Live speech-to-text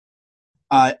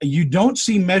You don't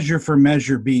see Measure for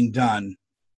Measure being done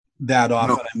that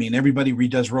often. No. I mean, everybody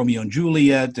redoes Romeo and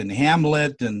Juliet and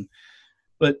Hamlet,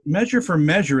 but Measure for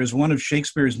Measure is one of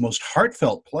Shakespeare's most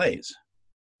heartfelt plays.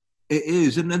 It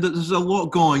is, and there's a lot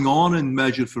going on in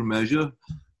Measure for Measure,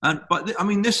 but I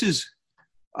mean, this is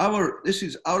our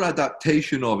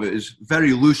adaptation of it is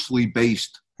very loosely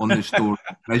based on the story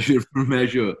Measure for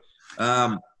Measure.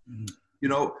 You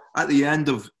know, at the end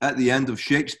of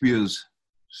Shakespeare's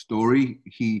story,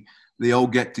 they all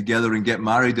get together and get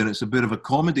married, and it's a bit of a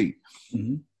comedy.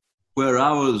 Mm-hmm. Where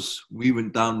ours, we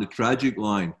went down the tragic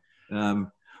line, and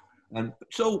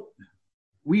so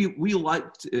we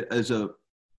liked it as a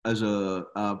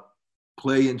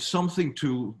play and something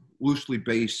to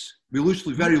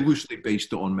very loosely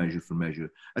based it on Measure for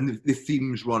Measure, and the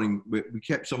themes running. We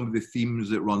kept some of the themes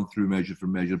that run through Measure for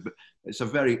Measure, but it's a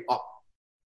very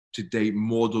up-to-date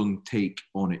modern take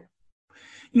on it.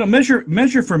 You know,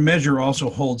 Measure for Measure also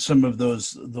holds some of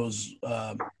those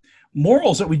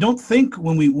morals that we don't think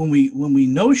when we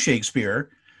know Shakespeare.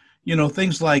 You know,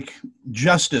 things like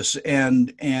justice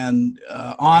and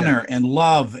honor and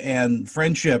love and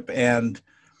friendship and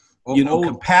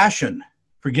compassion,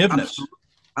 forgiveness.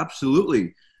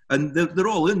 Absolutely. And they're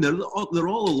all in there. They're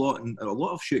all a lot in a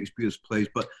lot of Shakespeare's plays,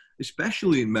 but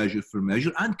especially in Measure for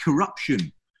Measure, and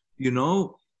corruption, you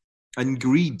know, and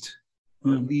greed.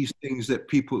 These things that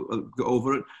people go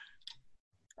over it,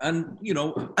 and you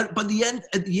know, but at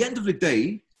the end of the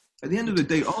day,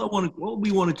 all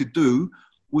we wanted to do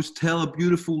was tell a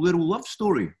beautiful little love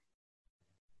story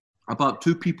about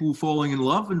two people falling in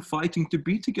love and fighting to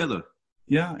be together.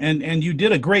 Yeah, and you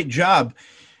did a great job.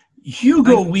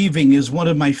 Hugo Weaving is one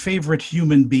of my favorite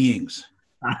human beings.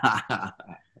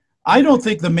 I don't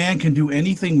think the man can do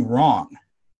anything wrong.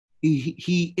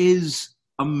 He is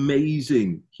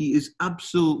amazing. He is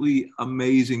absolutely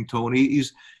amazing, Tony.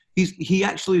 He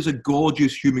actually is a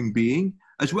gorgeous human being,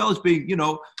 as well as being, you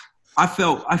know, I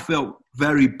felt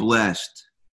very blessed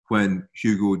when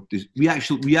Hugo, we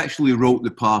actually wrote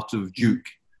the part of Duke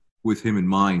with him in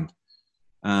mind,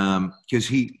 because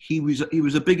he was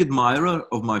a big admirer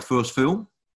of my first film,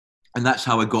 and that's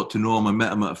how I got to know him. I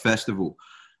met him at a festival,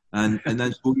 and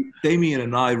then so Damien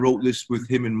and I wrote this with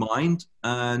him in mind,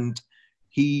 and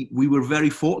we were very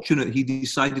fortunate. He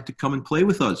decided to come and play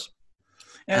with us,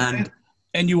 and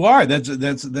you are.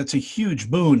 That's a huge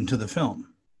boon to the film.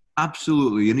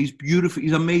 Absolutely, and he's beautiful.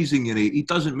 He's amazing in it. He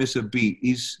doesn't miss a beat.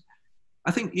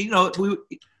 I think, you know,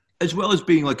 as well as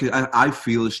being like I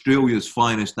feel Australia's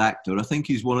finest actor, I think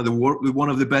he's one of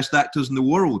the best actors in the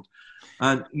world,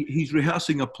 and he's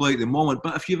rehearsing a play at the moment.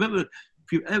 But if you've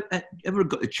ever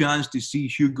got the chance to see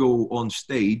Hugo on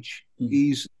stage,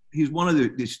 he's one of the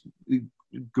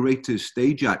greatest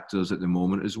stage actors at the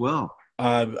moment as well.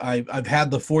 I've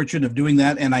had the fortune of doing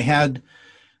that, and I had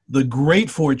the great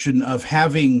fortune of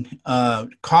having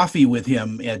coffee with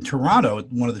him at Toronto,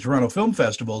 at one of the Toronto Film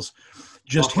Festivals,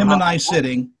 just him and I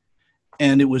sitting,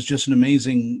 and it was just an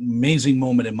amazing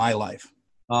moment in my life.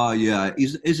 Oh, yeah.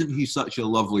 Isn't he such a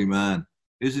lovely man?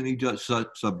 Isn't he just such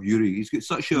a beauty? He's got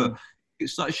such a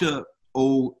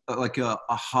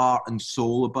heart and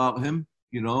soul about him,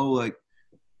 you know, like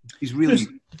he's really...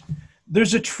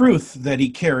 There's a truth that he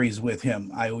carries with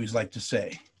him, I always like to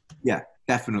say. Yeah,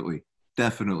 definitely.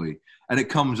 And it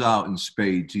comes out in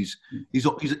spades. He's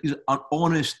an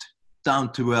honest,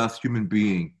 down-to-earth human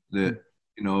being that,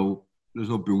 you know, there's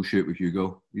no bullshit with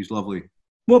Hugo. He's lovely.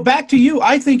 Well, back to you.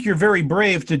 I think you're very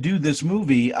brave to do this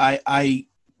movie. I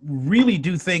really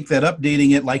do think that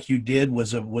updating it like you did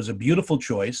was a beautiful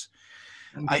choice.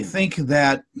 I think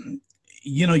that,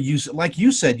 you know, like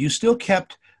you said, you still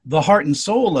kept the heart and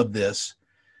soul of this,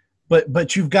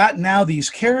 but you've got now these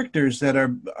characters that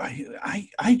are,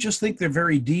 I just think they're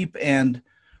very deep, and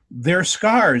their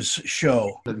scars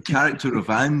show. The character of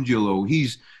Angelo,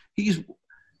 he's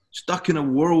stuck in a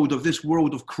world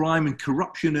of crime and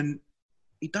corruption, and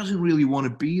he doesn't really want to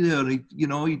be there.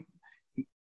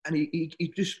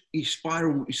 He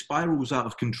spirals out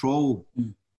of control.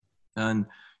 And,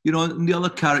 you know, and the other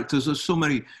characters, there's so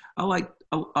many. I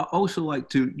also like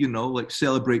to, you know, like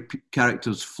celebrate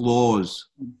characters' flaws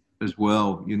as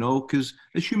well, you know, because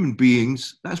as human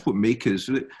beings, that's what make us.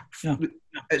 Yeah.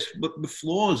 It's the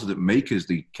flaws that make us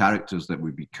the characters that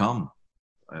we become,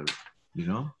 you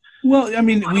know? Well, I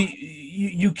mean,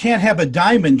 you can't have a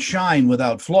diamond shine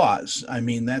without flaws. I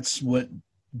mean, that's what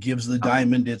gives the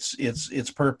diamond its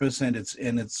purpose and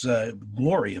its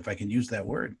glory, if I can use that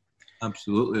word.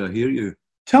 Absolutely, I hear you.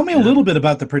 Tell me a little bit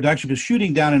about the production, because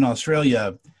shooting down in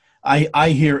Australia, I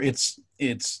hear it's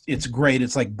great.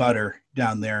 It's like butter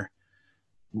down there.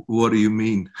 What do you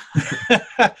mean?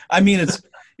 I mean,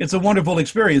 it's a wonderful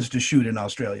experience to shoot in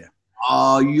Australia.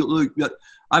 Oh, you look.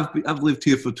 I've lived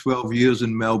here for 12 years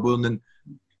in Melbourne, and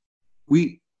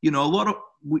a lot of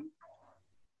we.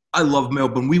 I love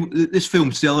Melbourne. This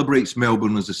film celebrates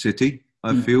Melbourne as a city.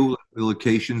 I feel the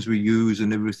locations we use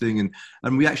and everything,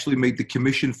 and we actually made the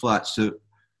commission flats. So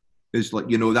it's like,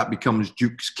 that becomes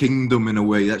Duke's kingdom in a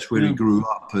way. That's where he grew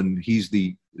up, and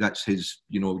that's his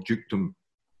dukedom.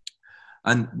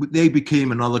 And they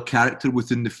became another character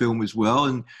within the film as well.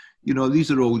 And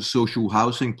these are old social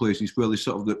housing places where they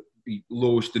sort of the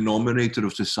lowest denominator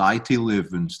of society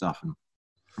live and stuff. And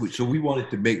so we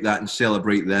wanted to make that and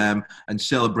celebrate them and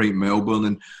celebrate Melbourne.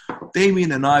 And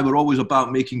Damien and I were always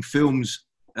about making films.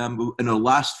 In our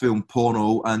last film,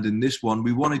 Porno, and in this one,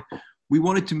 we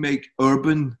wanted to make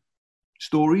urban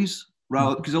stories,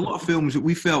 rather, because a lot of films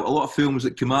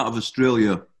that come out of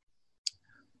Australia,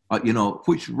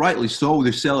 which rightly so,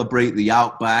 they celebrate the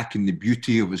outback and the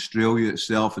beauty of Australia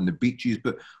itself and the beaches,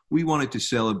 but we wanted to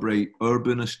celebrate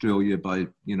urban Australia by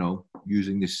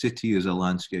using the city as a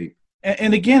landscape.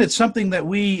 And again, it's something that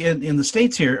we in the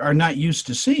States here are not used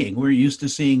to seeing. We're used to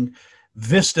seeing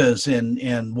vistas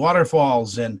and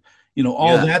waterfalls and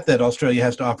all that Australia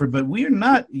has to offer, but we're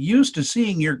not used to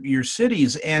seeing your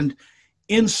cities and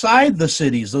inside the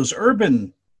cities, those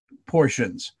urban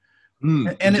portions. And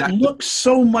exactly. It looks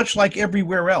so much like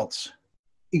everywhere else.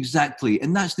 Exactly,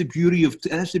 and that's the beauty of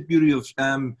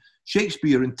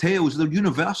Shakespeare and tales. They're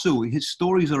universal. His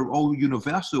stories are all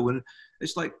universal, and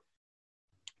it's like,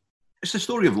 it's a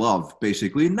story of love,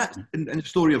 basically, and a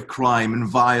story of crime and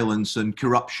violence and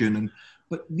corruption.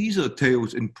 But these are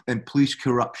tales in police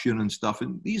corruption and stuff,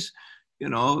 and these,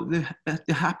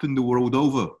 they happen the world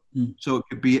over. So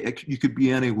you could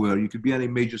be anywhere. You could be any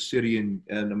major city in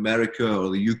America or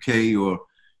the UK or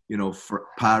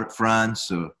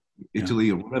France or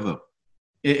Italy or whatever.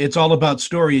 It's all about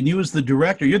story, and you as the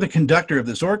director, you're the conductor of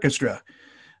this orchestra.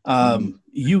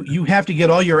 You have to get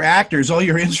all your actors, all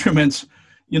your instruments,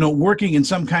 working in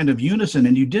some kind of unison,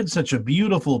 and you did such a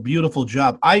beautiful, beautiful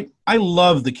job. I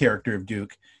love the character of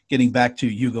Duke, getting back to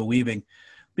Hugo Weaving,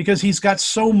 because he's got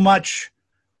so much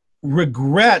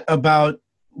regret about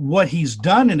what he's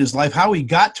done in his life, how he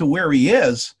got to where he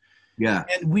is. Yeah.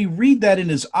 And we read that in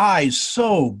his eyes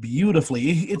so beautifully.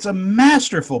 It's a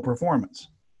masterful performance.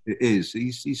 It is.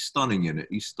 He's stunning in it.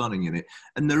 He's stunning in it.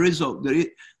 And there is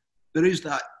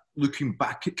that, looking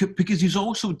back, because he's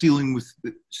also dealing with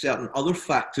certain other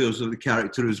factors of the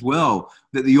character as well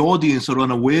that the audience are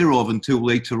unaware of until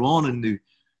later on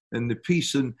in the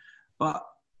piece. But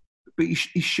he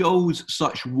shows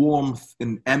such warmth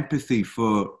and empathy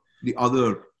for the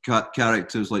other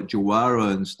characters like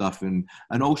Jawara and stuff, and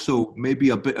also maybe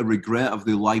a bit of regret of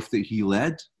the life that he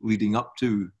led leading up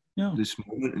to this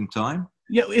moment in time.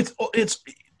 Yeah, it's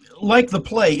like the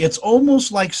play. It's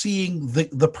almost like seeing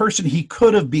the person he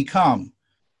could have become.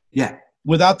 Yeah.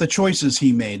 Without the choices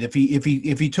he made, if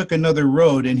he took another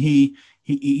road, and he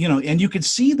and you could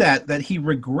see that he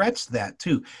regrets that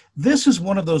too. This is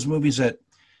one of those movies that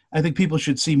I think people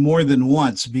should see more than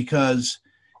once, because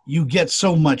you get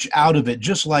so much out of it.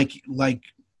 Just like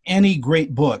any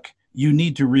great book, you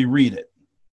need to reread it.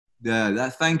 Yeah,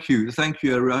 thank you.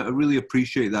 I really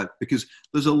appreciate that, because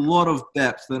there's a lot of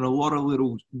depth and a lot of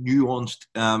little nuanced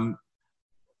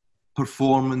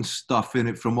performance stuff in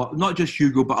it from not just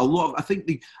Hugo, but a lot of, I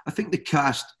think the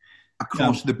cast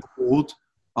across the board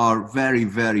are very,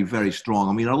 very, very strong.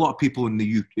 I mean, a lot of people in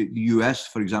the US,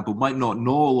 for example, might not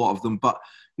know a lot of them, but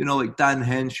like Dan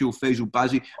Henschel, Faisal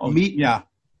Bazi,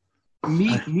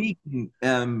 Meek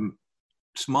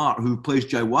Smart, who plays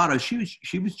Jawara,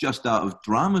 she was just out of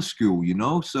drama school,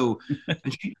 so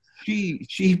and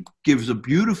she gives a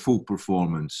beautiful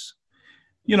performance.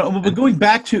 But going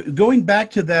back to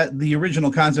that, the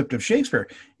original concept of Shakespeare,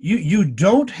 you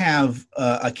don't have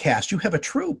a cast, you have a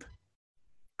troupe.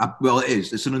 Well, it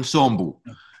is. It's an ensemble.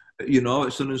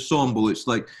 It's an ensemble. It's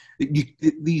like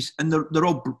these, and they're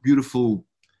all beautiful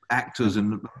actors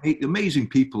and amazing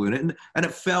people in it, and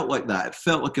it felt like that. It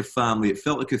felt like a family. It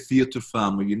felt like a theatre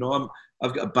family.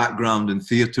 I've got a background in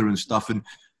theatre and stuff, and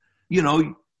in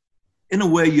a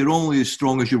way, you're only as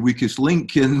strong as your weakest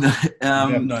link. And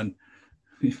none.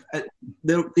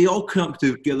 They all come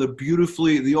together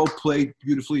beautifully. They all played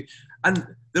beautifully, and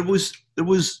there was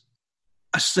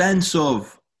a sense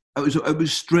of it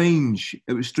was strange.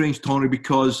 It was strange, Tony,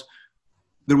 because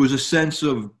there was a sense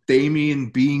of Damien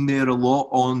being there a lot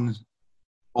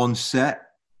on set,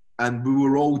 and we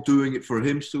were all doing it for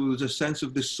him. So there was a sense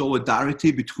of this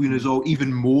solidarity between us all,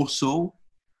 even more so,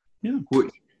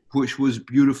 which was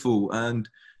beautiful. And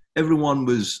everyone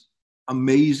was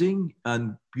amazing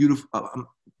and beautiful.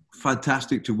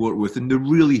 fantastic to work with, and they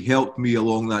really helped me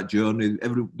along that journey.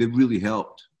 They really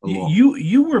helped a lot.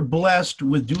 You were blessed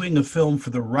with doing a film for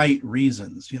the right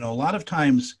reasons. You know, a lot of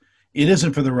times it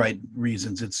isn't for the right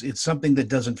reasons. It's something that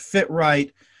doesn't fit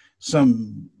right.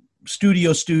 Some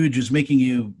studio stooge is making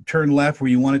you turn left where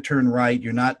you want to turn right.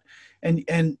 You're not,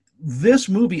 and this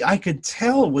movie I could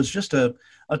tell was just a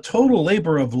total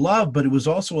labor of love, but it was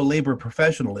also a labor of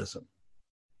professionalism.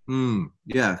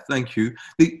 Yeah, thank you.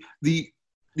 The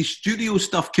studio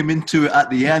stuff came into it at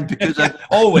the end because I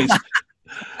always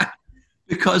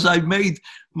because I made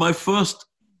my first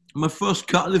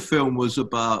cut of the film was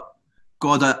about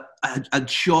God. I'd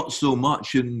shot so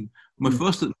much, and my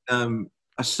first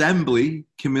assembly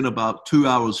came in about 2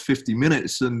 hours 50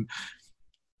 minutes, and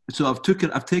so I've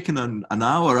taken an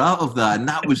hour out of that, and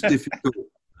that was difficult.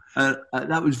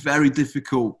 That was very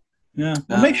difficult. Yeah,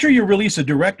 well, make sure you release a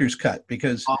director's cut,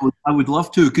 because I would love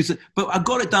to, but I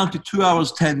got it down to 2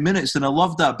 hours 10 minutes, and I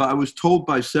loved that. But I was told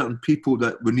by certain people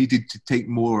that we needed to take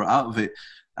more out of it,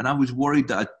 and I was worried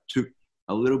that I took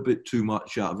a little bit too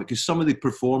much out of it, because some of the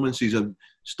performances and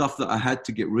stuff that I had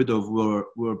to get rid of were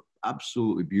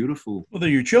absolutely beautiful. Well, they're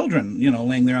your children, you know,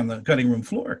 laying there on the cutting room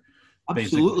floor.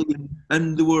 Absolutely, basically.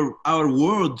 And there were our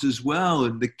words as well,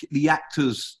 and the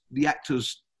actors.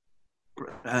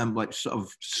 Like sort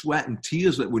of sweat and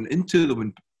tears that went into them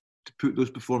and to put those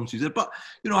performances in. But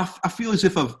you know, I feel as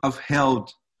if I've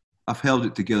held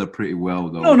it together pretty well,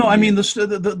 though. No. I mean,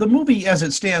 the movie as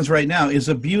it stands right now is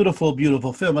a beautiful,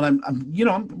 beautiful film, and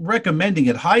I'm recommending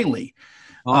it highly.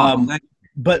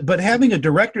 But having a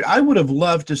director, I would have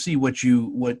loved to see what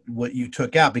you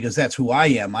took out, because that's who I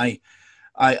am. I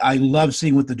love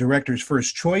seeing what the director's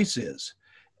first choice is,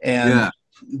 and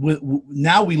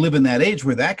now we live in that age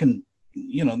where that can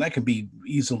be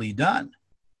easily done.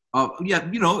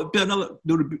 Yeah, you know,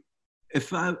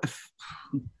 if I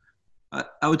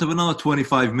would have another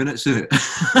 25 minutes in it.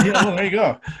 Yeah, well, there you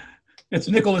go. It's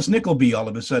Nicholas Nickleby all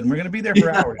of a sudden. We're going to be there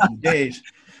for hours and days.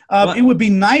 It would be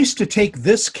nice to take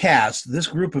this cast, this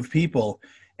group of people,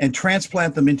 and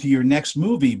transplant them into your next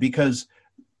movie, because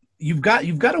you've got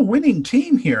a winning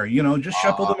team here. You know, just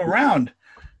shuffle them around.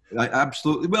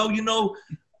 Absolutely. Well, you know,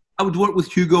 I would work with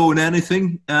Hugo on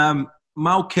anything.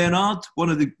 Mal Kennard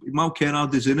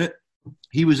is in it.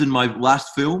 He was in my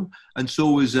last film, and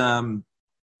so was John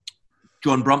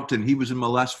Brumpton. He was in my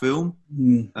last film.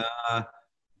 I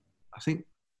think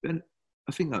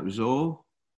that was all.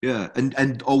 Yeah,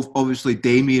 and obviously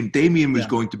Damien was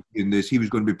going to be in this. He was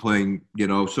going to be playing, you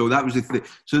know. So that was the thing.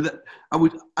 So that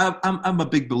I'm a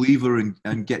big believer in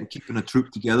keeping a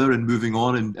troupe together and moving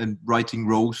on and writing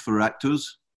roles for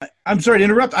actors. I'm sorry to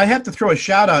interrupt. I have to throw a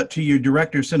shout out to your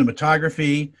director of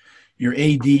cinematography, your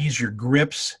ADs, your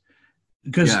grips,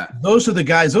 because those are the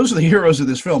guys, those are the heroes of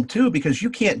this film too, because you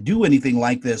can't do anything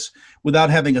like this without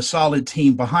having a solid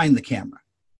team behind the camera.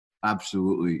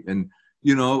 Absolutely. And,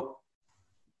 you know,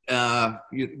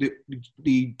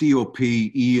 the DOP,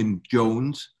 Ian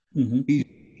Jones,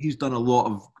 he's done a lot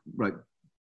of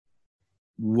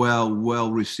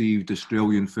well received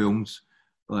Australian films,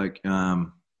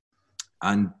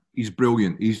 and he's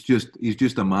brilliant. He's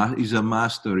a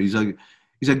master. He's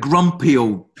a grumpy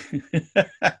old.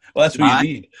 Well, that's what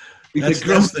you need.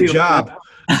 That's the job.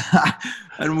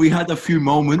 And we had a few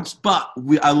moments, but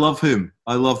I love him.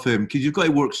 Because you've got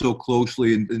to work so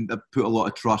closely and put a lot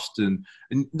of trust in.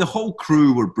 And the whole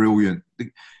crew were brilliant.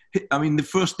 I mean, the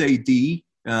first AD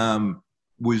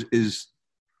is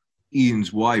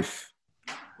Ian's wife.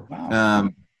 Wow.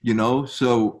 You know,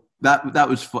 so that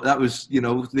was you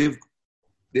know,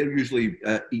 they're usually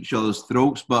at each other's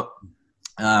throats, but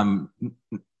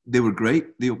they were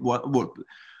great.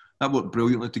 That worked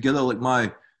brilliantly together.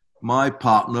 Like my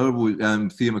partner was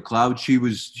Thea McLeod.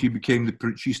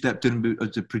 She stepped in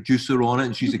as a producer on it,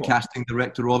 and she's a casting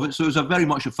director of it. So it was very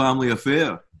much a family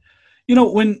affair. You know,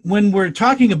 when we're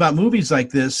talking about movies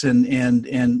like this, and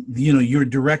you know, your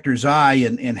director's eye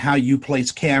and how you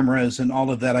place cameras and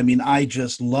all of that, I mean, I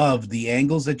just love the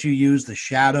angles that you use, the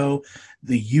shadow,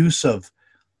 the use of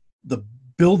the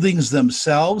buildings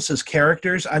themselves as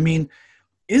characters. I mean,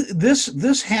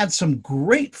 this had some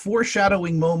great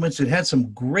foreshadowing moments. It had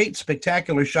some great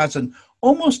spectacular shots, and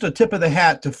almost a tip of the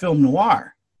hat to film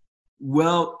noir.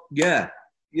 Well, yeah,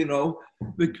 you know,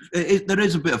 there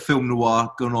is a bit of film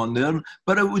noir going on there,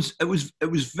 but it was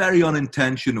very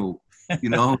unintentional, you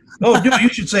know. Oh, no, you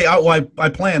should say, I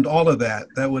planned all of that.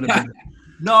 That would have been.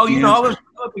 No, you know, I'm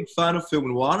a big fan of film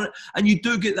noir, and you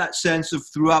do get that sense of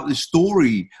throughout the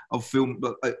story of film,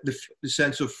 the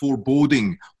sense of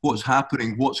foreboding, what's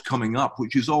happening, what's coming up,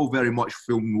 which is all very much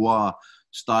film noir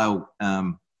style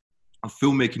of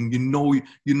filmmaking.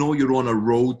 You know you're on a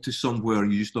road to somewhere,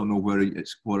 and you just don't know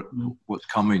what's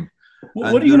coming.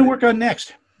 Well, what are you going to work on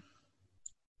next?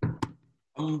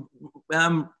 I'm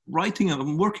working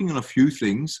on a few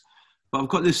things, but I've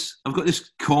got this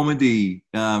comedy,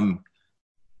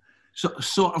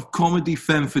 sort of comedy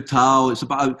femme fatale. It's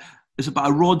about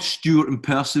a Rod Stewart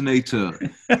impersonator.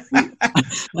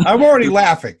 I'm already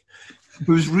laughing.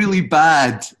 Who's really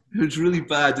bad.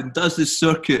 And does this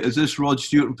circuit as this Rod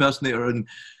Stewart impersonator, and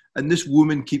this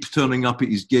woman keeps turning up at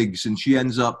his gigs, and she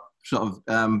ends up sort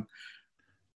of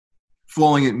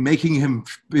making him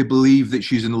believe that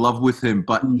she's in love with him,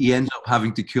 but he ends up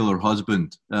having to kill her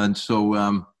husband. And so,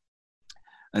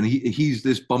 and he's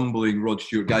this bumbling Rod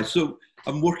Stewart guy. So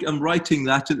I'm writing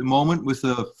that at the moment with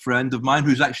a friend of mine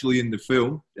who's actually in the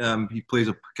film. He plays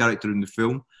a character in the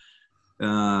film,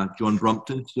 John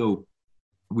Brumpton. So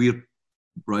we're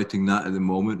writing that at the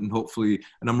moment, and hopefully,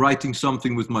 and I'm writing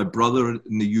something with my brother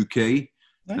in the UK.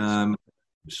 Nice.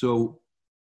 So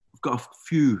I've got a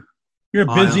few. You're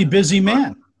a busy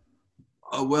man.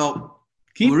 Well,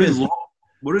 we're in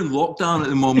lockdown at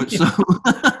the moment, so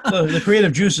the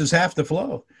creative juices have to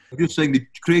flow. I'm just saying the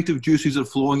creative juices are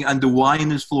flowing, and the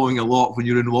wine is flowing a lot when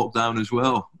you're in lockdown as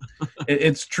well.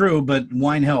 It's true, but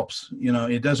wine helps.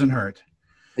 It doesn't hurt.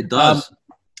 It does.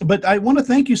 But I want to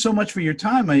thank you so much for your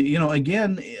time.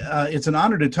 Again, it's an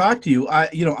honor to talk to you.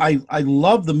 I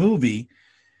love the movie.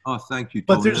 Oh, thank you,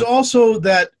 Tony. But there's also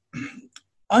that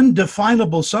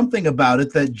undefinable something about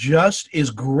it that just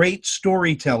is great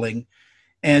storytelling.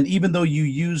 And even though you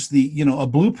use a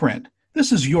blueprint,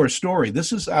 this is your story.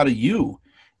 This is out of you.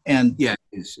 And yeah,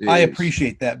 I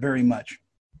appreciate that very much.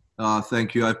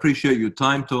 Thank you. I appreciate your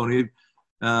time, Tony.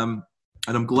 And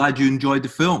I'm glad you enjoyed the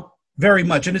film. Very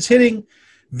much. And it's hitting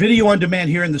video on demand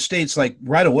here in the States like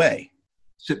right away.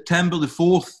 September the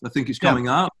 4th, I think it's coming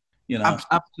out.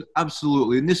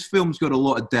 Absolutely. And this film's got a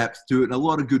lot of depth to it, and a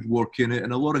lot of good work in it,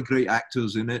 and a lot of great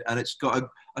actors in it. And it's got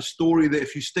a story that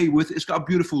if you stay with it, it's got a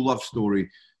beautiful love story.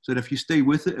 So that if you stay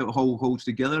with it, it holds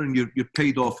together, and you're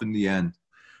paid off in the end.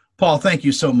 Paul, thank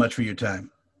you so much for your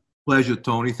time. Pleasure,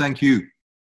 Tony. Thank you.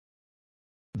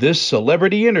 This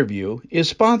celebrity interview is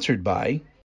sponsored by...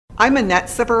 I'm Annette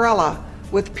Civarella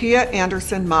with Pia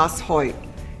Anderson Moss Hoyt,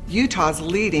 Utah's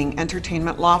leading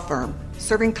entertainment law firm,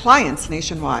 serving clients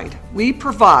nationwide. We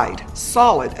provide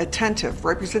solid, attentive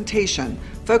representation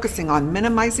focusing on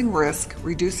minimizing risk,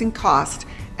 reducing cost,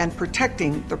 and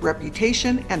protecting the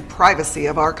reputation and privacy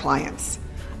of our clients.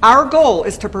 Our goal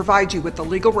is to provide you with the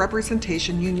legal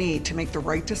representation you need to make the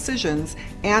right decisions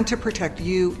and to protect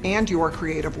you and your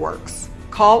creative works.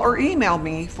 Call or email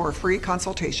me for a free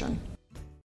consultation.